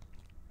way.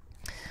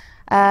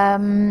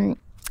 And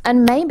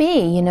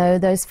maybe,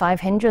 those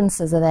 5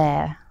 hindrances are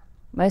there.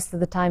 Most of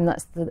the time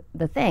that's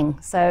the thing.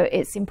 So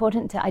it's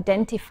important to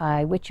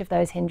identify which of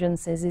those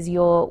hindrances is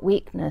your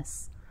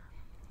weakness.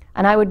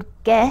 And I would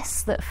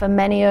guess that for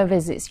many of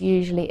us it's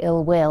usually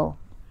ill will,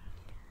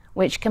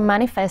 which can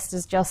manifest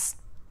as just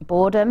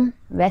boredom,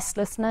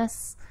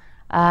 restlessness,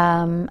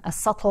 a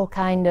subtle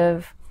kind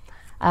of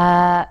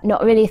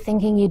not really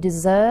thinking you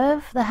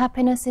deserve the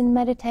happiness in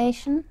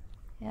meditation,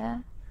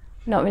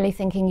 not really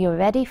thinking you're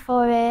ready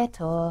for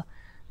it, or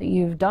that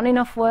you've done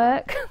enough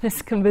work.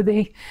 This can be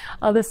the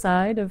other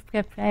side of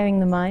preparing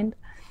the mind.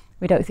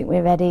 we don't think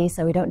we're ready,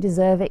 so we don't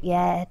deserve it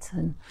yet,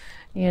 and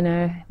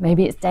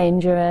maybe it's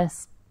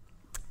dangerous.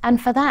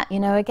 And for that,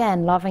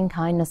 again, loving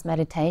kindness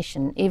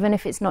meditation, even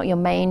if it's not your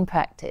main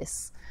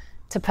practice,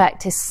 to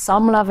practice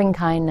some loving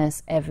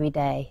kindness every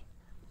day.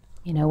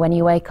 When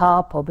you wake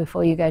up or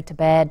before you go to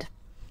bed.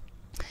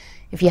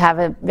 If you have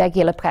a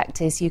regular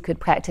practice, you could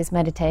practice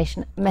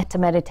metta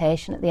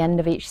meditation at the end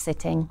of each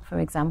sitting, for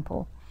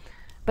example.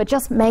 But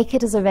just make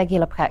it as a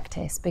regular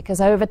practice, because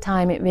over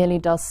time it really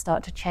does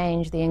start to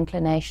change the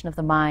inclination of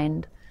the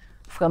mind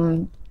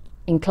from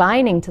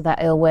inclining to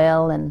that ill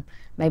will and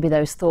maybe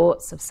those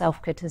thoughts of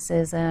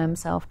self-criticism,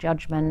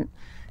 self-judgment,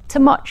 to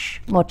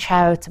much more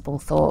charitable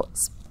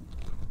thoughts.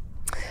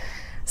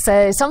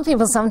 So some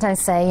people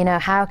sometimes say,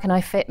 how can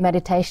I fit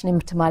meditation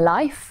into my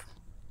life?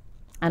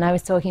 And I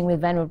was talking with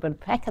Venerable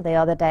Canda the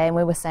other day, and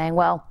we were saying,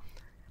 well,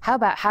 how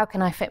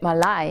can I fit my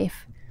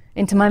life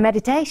into my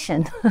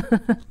meditation?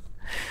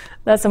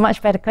 That's a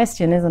much better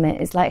question, isn't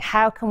it? It's like,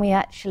 how can we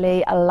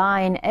actually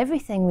align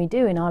everything we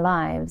do in our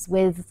lives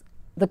with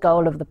the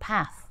goal of the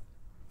path?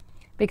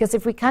 Because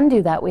if we can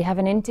do that, we have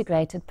an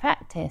integrated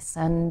practice,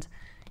 and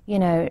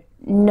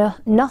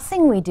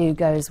nothing we do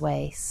goes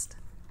waste.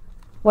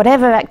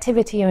 Whatever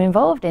activity you're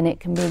involved in, it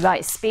can be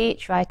right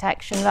speech, right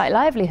action, right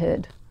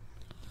livelihood,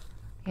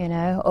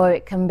 or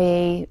it can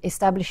be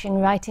establishing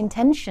right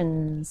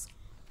intentions.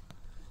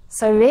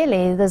 So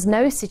really, there's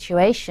no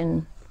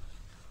situation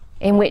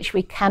in which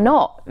we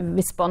cannot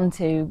respond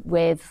to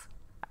with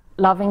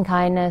loving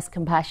kindness,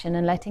 compassion,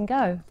 and letting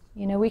go.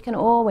 We can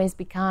always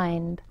be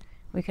kind.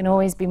 We can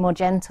always be more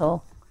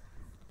gentle,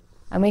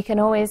 and we can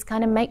always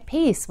kind of make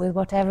peace with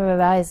whatever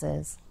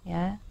arises.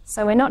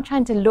 So we're not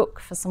trying to look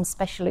for some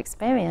special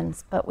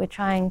experience, but we're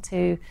trying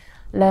to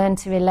learn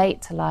to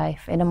relate to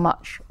life in a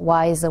much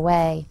wiser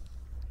way.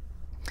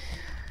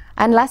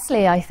 And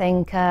lastly, I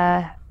think,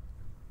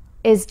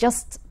 is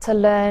just to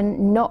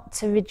learn not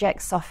to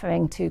reject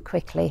suffering too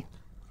quickly,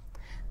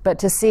 but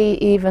to see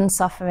even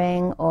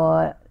suffering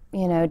or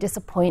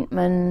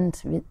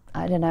disappointment,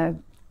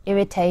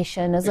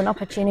 irritation as an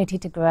opportunity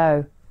to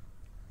grow.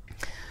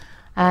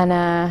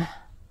 And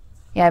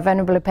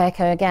Venerable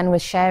Canda again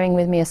was sharing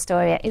with me a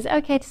story. Is it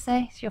okay to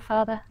say it's your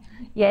father?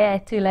 Yeah,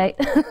 too late.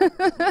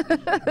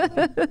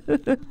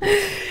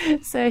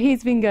 So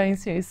he's been going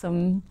through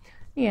some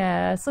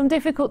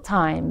difficult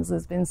times.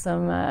 There's been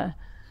some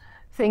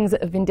things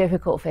that have been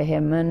difficult for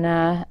him,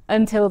 and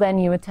until then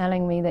you were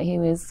telling me that he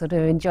was sort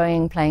of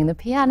enjoying playing the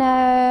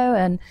piano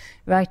and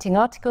writing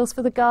articles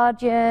for The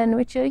Guardian,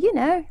 which are,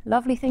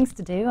 lovely things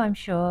to do, I'm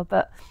sure,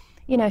 but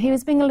he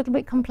was being a little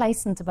bit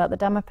complacent about the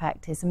Dhamma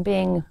practice, and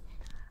being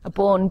a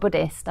born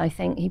Buddhist, I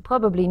think he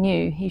probably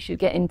knew he should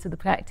get into the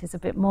practice a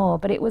bit more.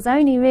 But it was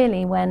only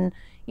really when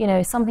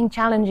something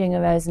challenging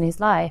arose in his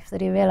life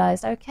that he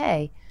realized,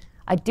 okay,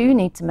 I do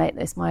need to make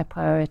this my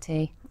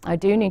priority. I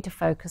do need to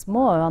focus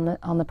more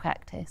on the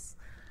practice.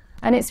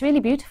 And it's really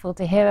beautiful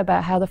to hear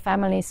about how the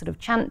family sort of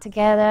chant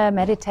together,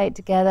 meditate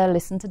together,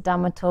 listen to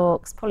Dhamma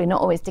talks, probably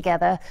not always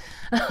together,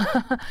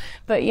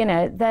 but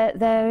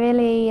they're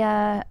really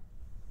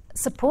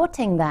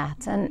supporting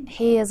that, and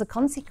he as a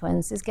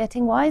consequence is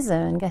getting wiser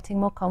and getting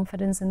more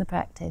confidence in the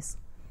practice.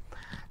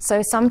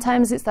 So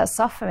sometimes it's that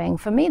suffering.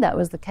 For me that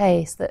was the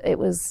case, that it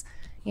was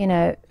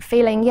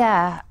feeling,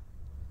 I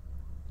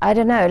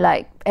don't know,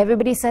 like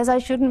everybody says I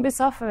shouldn't be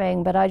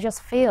suffering, but I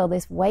just feel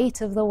this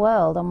weight of the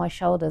world on my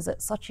shoulders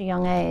at such a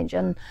young age.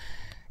 And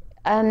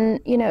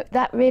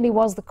that really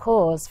was the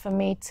cause for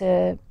me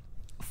to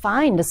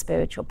find a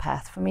spiritual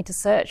path, for me to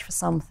search for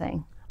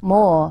something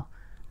more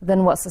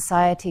than what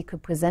society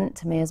could present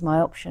to me as my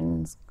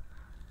options.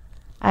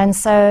 And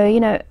so,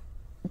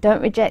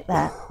 don't reject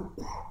that.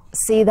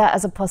 See that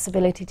as a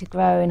possibility to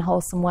grow in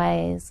wholesome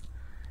ways.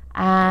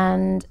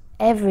 And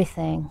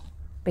everything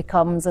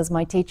becomes, as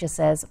my teacher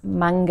says,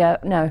 manure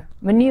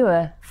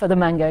for the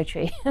mango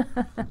tree.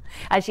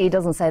 Actually, he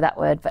doesn't say that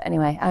word, but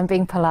anyway, I'm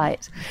being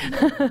polite.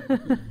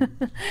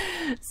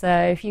 So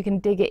if you can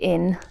dig it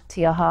in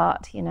to your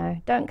heart,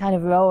 don't kind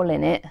of roll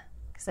in it,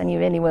 because then you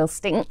really will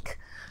stink.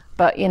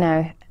 But,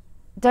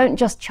 don't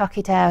just chuck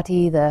it out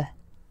either,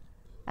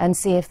 and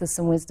see if there's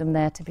some wisdom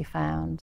there to be found.